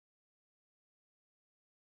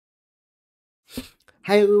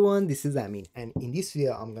Hi everyone, this is Amin, and in this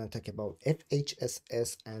video I'm going to talk about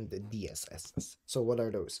FHSS and the DSSS. So what are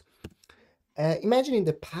those? Imagine in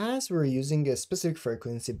the past we were using a specific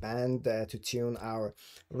frequency band to tune our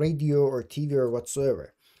radio or TV or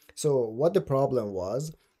whatsoever. So what the problem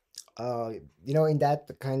was, uh, in that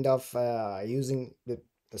kind of using the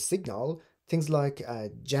signal, things like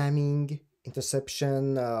jamming,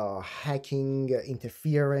 interception, hacking,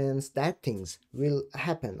 interference, that things will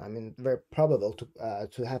happen. I mean, very probable to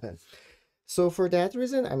happen. So for that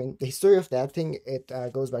reason, I mean, the history of that thing, it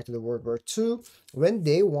goes back to the World War II, when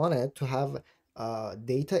they wanted to have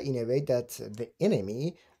data in a way that the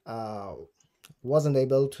enemy uh, wasn't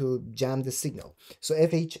able to jam the signal. So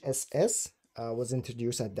FHSS was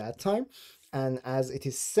introduced at that time, and as it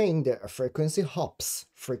is saying, the frequency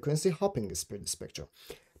hopping is pretty spectrum.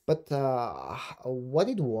 But what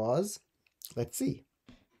it was, let's see.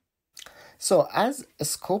 So as a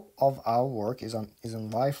scope of our work is on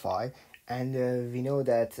Wi-Fi, and we know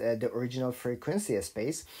that the original frequency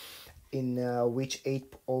space in which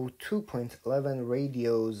 802.11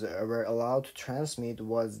 radios were allowed to transmit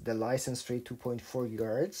was the license-free 2.4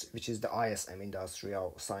 gigahertz, which is the ISM,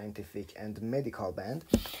 industrial, scientific, and medical band.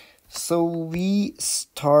 So we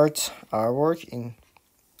start our work in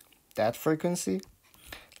that frequency.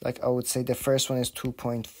 Like I would say the first one is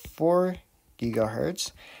 2.4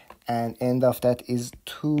 gigahertz, and end of that is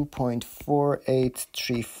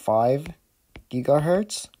 2.4835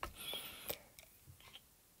 gigahertz.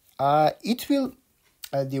 It will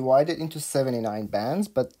divide it into 79 bands,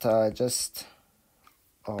 but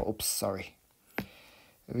oops, sorry.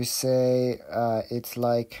 We say it's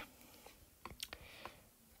like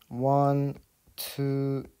 1,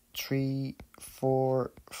 2, 3,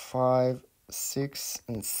 4, 5, 6,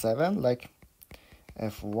 and 7, like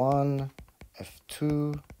F1,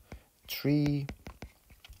 F2, 3,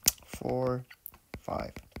 4,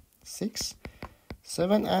 5, 6,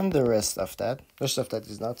 7, and the rest of that. The rest of that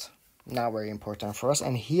is not very important for us.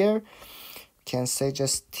 And here we can say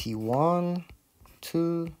just T1,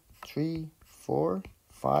 2, 3, 4,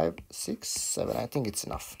 5, 6, 7. I think it's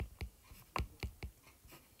enough.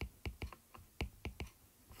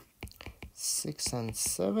 6 and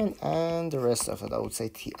 7, and the rest of it I would say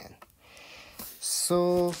Tn.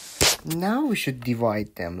 So now we should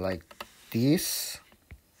divide them like this.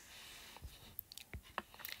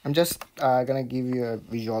 I'm just gonna give you a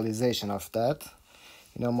visualization of that.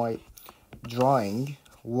 My drawing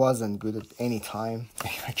wasn't good at any time.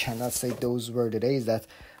 I cannot say those were the days that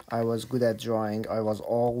I was good at drawing. I was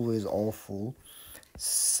always awful.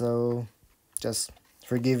 So just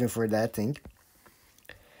forgive me for that thing.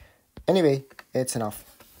 Anyway, it's enough.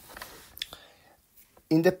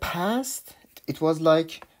 In the past, it was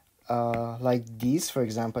like this. For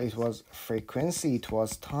example, it was frequency, it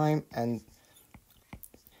was time, and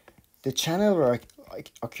the channel were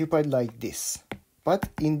occupied like this. But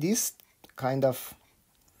in this kind of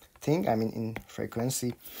thing, I mean in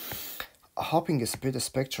frequency hopping speed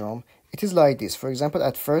spectrum, it is like this. For example,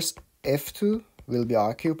 at first F2 will be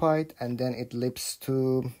occupied, and then it leaps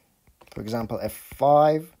to, for example,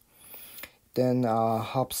 F5, then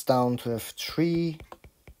hops down to F3,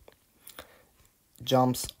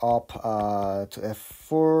 jumps up to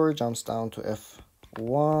F4, jumps down to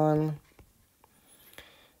F1,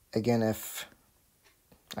 again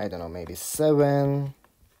I don't know, maybe 7,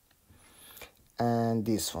 and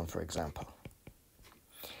this one, for example.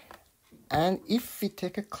 And if we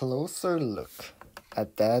take a closer look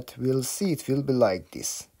at that, we'll see it will be like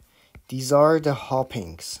this. These are the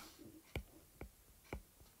hoppings.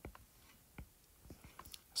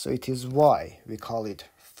 So it is why we call it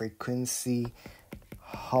frequency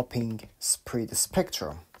hopping speed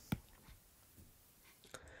spectrum.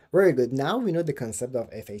 Very good. Now we know the concept of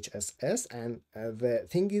FHSS, and the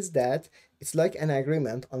thing is that it's like an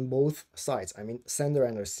agreement on both sides. I mean, sender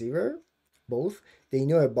and receiver, both, they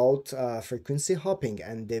know about frequency hopping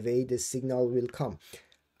and the way the signal will come.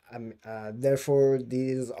 Therefore,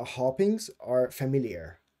 these hoppings are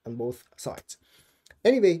familiar on both sides.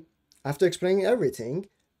 Anyway, after explaining everything,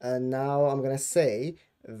 now I'm gonna say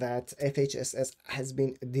that FHSS has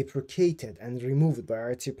been deprecated and removed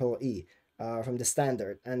by IEEE from the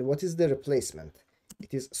standard. And what is the replacement?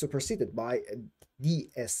 It is superseded by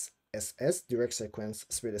DSSS, direct sequence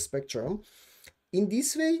speed spectrum. In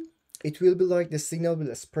this way, it will be like the signal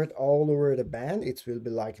will spread all over the band. It will be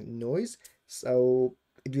like noise. So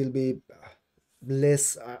it will be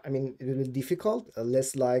less, it will be difficult,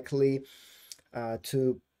 less likely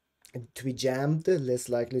to be jammed, less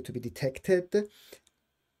likely to be detected.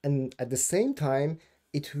 And at the same time,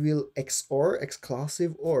 it will XOR,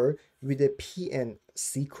 exclusive OR, with a PN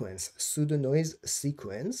sequence, pseudo-noise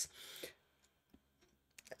sequence.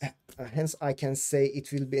 Hence, I can say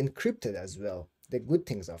it will be encrypted as well. The good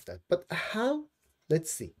things of that. But how?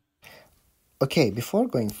 Let's see. Okay, before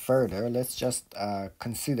going further, let's just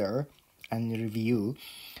consider and review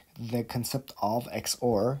the concept of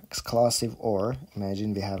XOR, exclusive OR.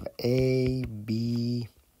 Imagine we have A, B,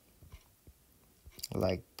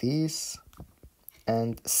 like this,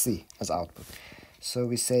 and C as output. So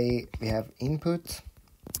we say we have input,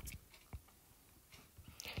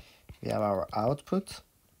 we have our output,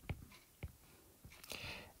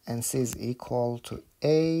 and C is equal to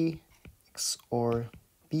A XOR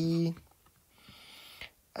B,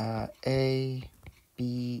 A,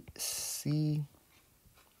 B, C.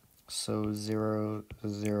 So 0,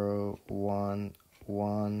 0, 1,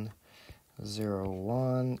 1, 0,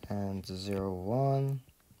 1, and 0, 1.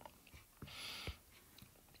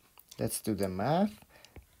 Let's do the math.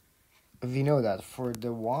 We know that for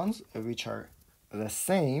the ones which are the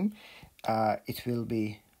same, it will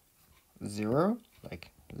be 0, like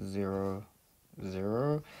 0,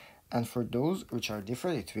 0. And for those which are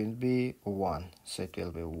different, it will be 1. So it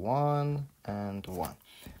will be 1 and 1.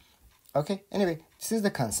 Okay, anyway, this is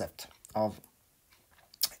the concept of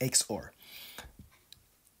XOR.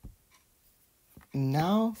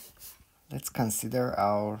 Now, let's consider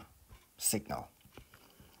our signal.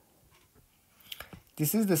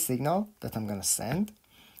 This is the signal that I'm gonna send,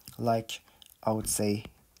 like I would say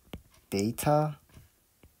data,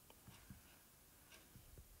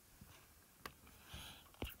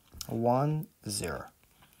 one, 0.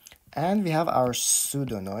 And we have our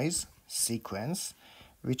pseudo-noise sequence,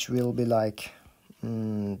 which will be like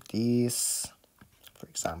this, for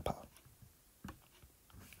example.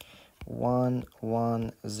 1,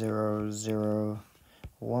 1, 0, 0,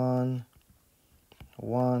 1,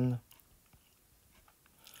 1,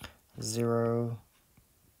 0,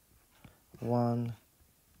 1,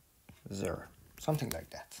 0. Something like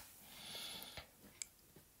that.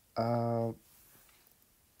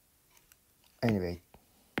 Anyway,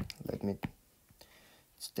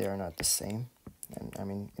 they are not the same. And I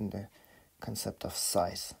mean, in the concept of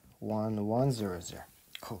size. 1, 1, 0, 0.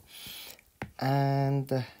 Cool.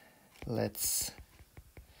 And let's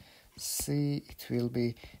see, it will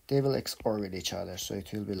be, they will XOR with each other. So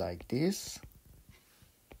it will be like this.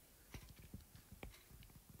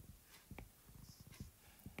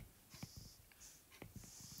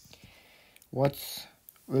 What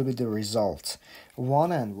will be the result?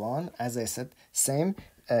 1 and 1, as I said, same,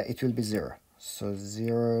 it will be 0. So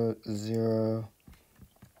 0, 0,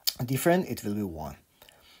 different, it will be 1.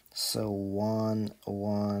 So 1,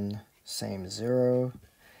 1, same 0,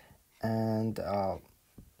 and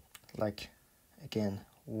like again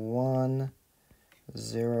 1,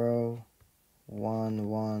 0, 1,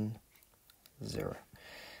 1, 0.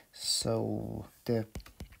 So the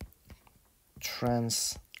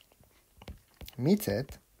transmitted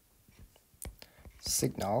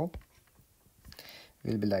signal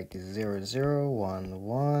will be like this: 0, 0, 1,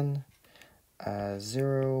 1,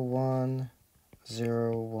 0, 1,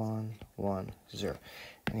 0, 1, 1, 0.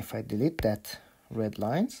 And if I delete that red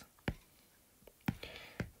lines,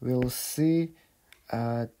 we'll see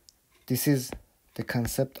this is the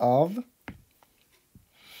concept of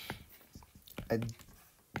a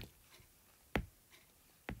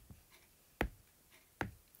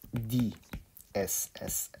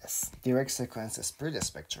DSSS, direct sequence spread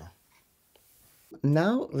spectrum.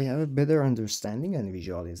 Now we have a better understanding and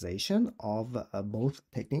visualization of both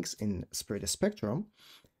techniques in spread spectrum.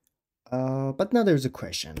 But now there's a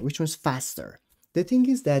question, which one's faster? The thing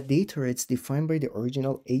is that data rates defined by the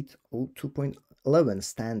original 802.11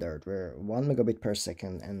 standard were 1 megabit per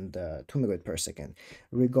second and 2 megabit per second,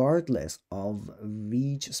 regardless of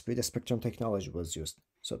which spread spectrum technology was used.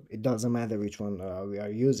 So it doesn't matter which one we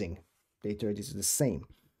are using, data rate is the same.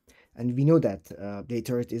 And we know that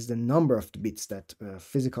data rate is the number of bits that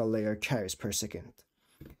physical layer carries per second.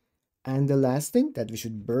 And the last thing that we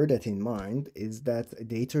should bear that in mind is that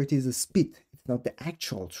data rate is a speed. It's not the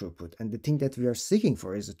actual throughput. And the thing that we are seeking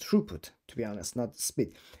for is a throughput, to be honest, not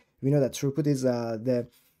speed. We know that throughput is the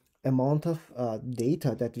amount of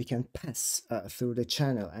data that we can pass through the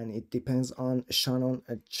channel, and it depends on Shannon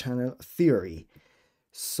channel theory.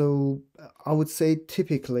 So I would say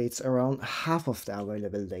typically it's around half of the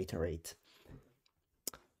available data rate.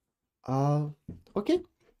 Okay,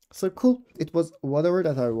 so cool. It was whatever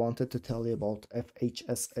that I wanted to tell you about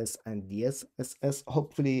FHSS and DSSS.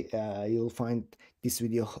 Hopefully you'll find this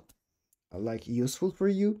video like useful for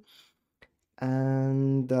you.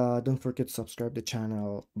 and don't forget to subscribe the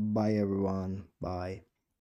channel. Bye everyone. Bye.